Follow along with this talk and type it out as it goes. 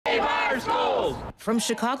our schools! From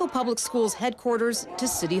Chicago Public Schools headquarters to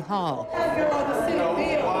City Hall.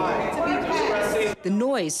 The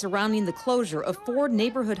noise surrounding the closure of 4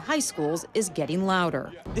 neighborhood high schools is getting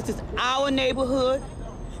louder. This is our neighborhood.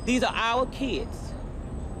 These are our kids.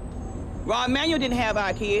 Ron Manuel didn't have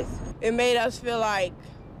our kids. It made us feel like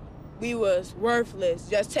we was worthless,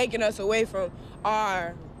 just taking us away from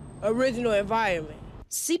our original environment.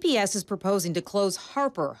 CPS is proposing to close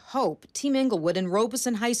Harper, Hope, Team Englewood, and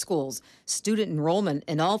Robeson high schools. Student enrollment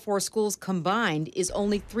in all 4 schools combined is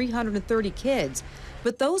only 330 kids.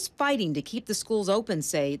 But those fighting to keep the schools open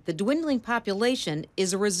say the dwindling population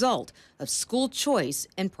is a result of school choice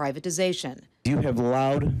and privatization. You have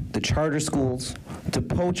allowed the charter schools to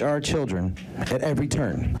poach our children at every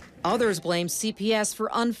turn. Others blame CPS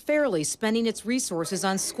for unfairly spending its resources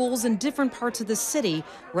on schools in different parts of the city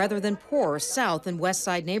rather than poor South and West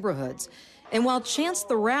Side neighborhoods. And while Chance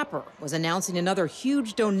the Rapper was announcing another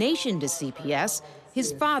huge donation to CPS,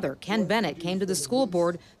 his father, Ken Bennett, came to the school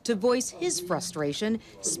board to voice his frustration,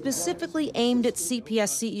 specifically aimed at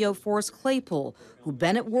CPS CEO Forrest Claypool, who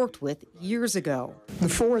Bennett worked with years ago. The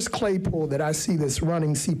Forrest Claypool that I see that's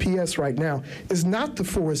running CPS right now is not the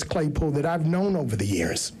Forrest Claypool that I've known over the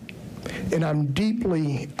years. And I'm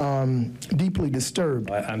deeply disturbed.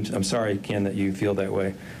 I'm sorry, Ken, that you feel that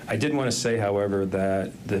way. I did want to say, however,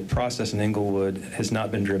 that the process in Englewood has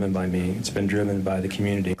not been driven by me. It's been driven by the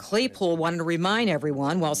community. Claypool wanted to remind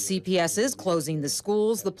everyone, while CPS is closing the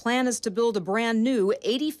schools, the plan is to build a brand new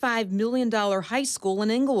 $85 million high school in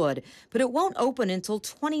Englewood, but it won't open until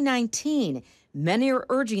 2019. Many are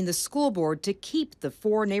urging the school board to keep the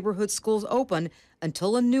 4 neighborhood schools open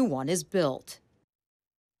until a new one is built.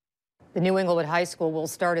 The new Englewood High School will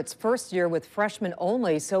start its first year with freshmen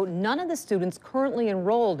only, so none of the students currently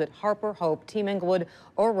enrolled at Harper, Hope, Team Englewood,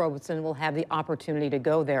 or Robeson will have the opportunity to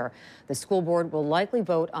go there. The school board will likely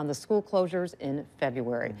vote on the school closures in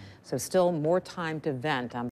February, so still more time to vent on